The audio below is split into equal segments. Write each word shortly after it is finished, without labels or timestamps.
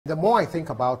The more I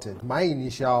think about it, my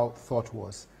initial thought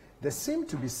was there seemed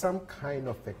to be some kind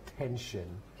of a tension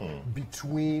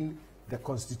between the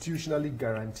constitutionally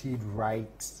guaranteed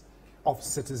rights of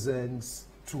citizens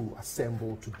to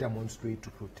assemble, to demonstrate, to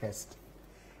protest,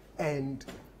 and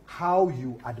how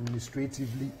you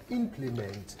administratively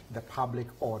implement the Public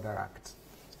Order Act.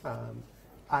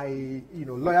 Lawyer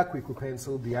Kweku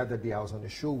Pencil, the other day I was on a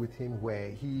show with him where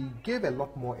he gave a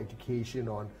lot more education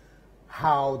on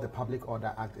how the Public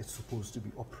Order Act is supposed to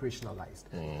be operationalized.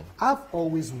 I've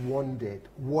always wondered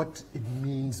what it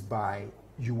means by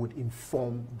you would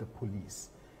inform the police.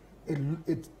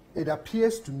 It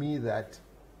appears to me that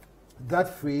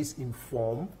that phrase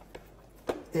inform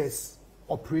is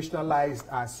operationalized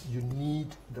as you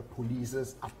need the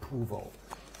police's approval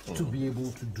to be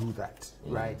able to do that,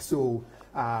 right? So,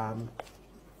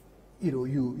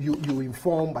 you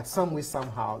inform, but some way,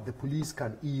 somehow, the police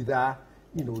can either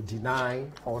deny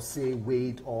or say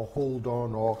wait or hold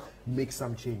on or make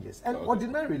some changes. And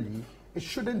ordinarily, it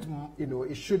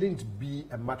shouldn't be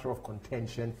a matter of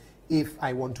contention if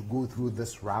I want to go through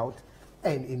this route.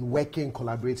 And in working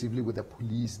collaboratively with the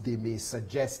police, they may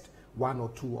suggest one or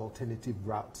two alternative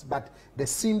routes. But there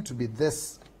seemed to be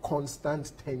this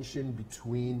constant tension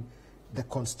between the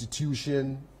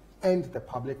Constitution and the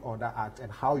Public Order Act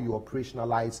and how you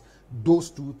operationalize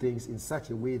those two things in such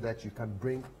a way that you can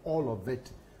bring all of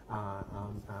it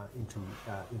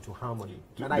into harmony.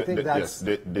 And I think that's...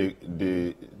 Yes,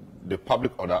 the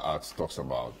Public Order Act talks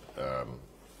about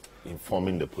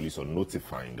informing the police or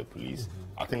notifying the police.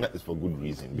 I think that is for good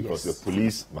reason, because the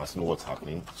police must know what's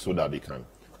happening so that they can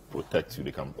protect you,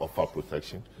 they can offer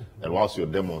protection. And whilst you're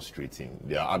demonstrating,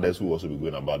 there are others who also be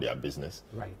going about their business.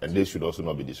 Right. And they should also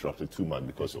not be disrupted too much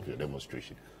because of your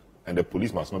demonstration. And the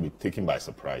police must not be taken by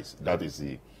surprise. That is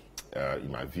the, in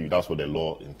my view, that's what the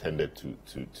law intended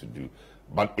to do.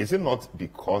 But is it not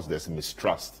because there's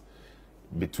mistrust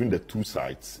between the two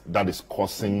sides that is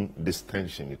causing this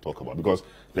tension you talk about? Because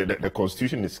the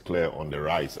Constitution is clear on the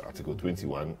rights, Article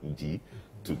 21G,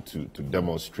 to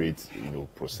demonstrate,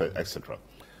 process, etc.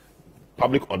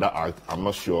 Public Order Act, I'm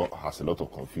not sure, has a lot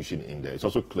of confusion in there. It's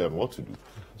also clear on what to do.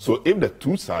 So if the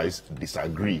two sides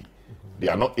disagree, they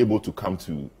are not able to come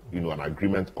to an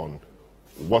agreement on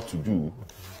what to do,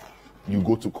 you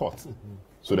go to court.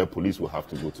 So the police will have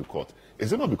to go to court.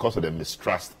 Is it not because of the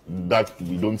mistrust that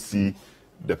we don't see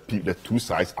the two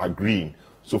sides agreeing?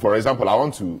 So for example, I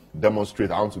want to demonstrate,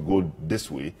 I want to go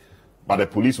this way, but the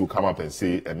police will come up and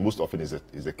say, and most often is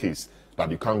the case, that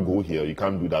you can't go here, you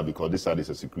can't do that because this side is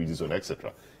a security zone,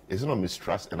 etc. Is it not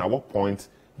mistrust? And at what point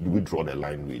do we draw the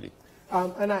line, really?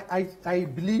 And I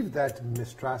believe that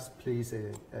mistrust plays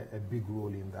a big role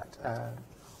in that.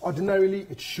 Ordinarily,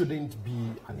 it shouldn't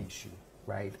be an issue,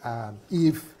 right?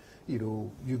 If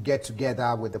you get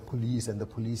together with the police and the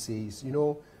police says,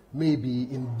 maybe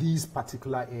in these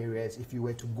particular areas, if you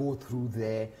were to go through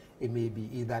there, it may be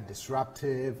either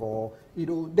disruptive or,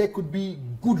 there could be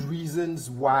good reasons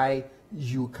why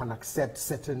you can accept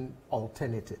certain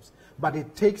alternatives. But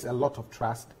it takes a lot of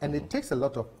trust and it takes a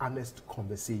lot of honest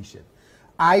conversation.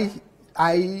 I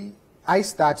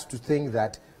start to think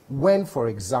that when, for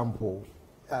example,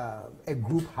 a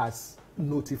group has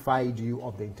notified you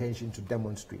of the intention to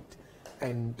demonstrate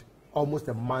and almost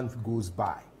a month goes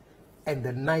by, and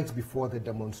the night before the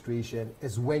demonstration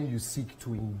is when you seek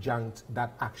to injunct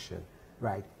that action,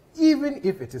 right? Even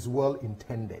if it is well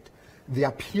intended, the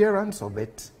appearance of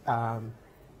it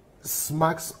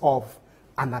smacks of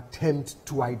an attempt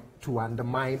to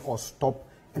undermine or stop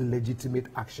a legitimate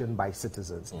action by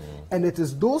citizens. And it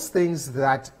is those things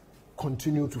that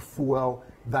continue to fuel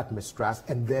that mistrust,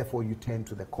 and therefore you turn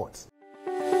to the courts.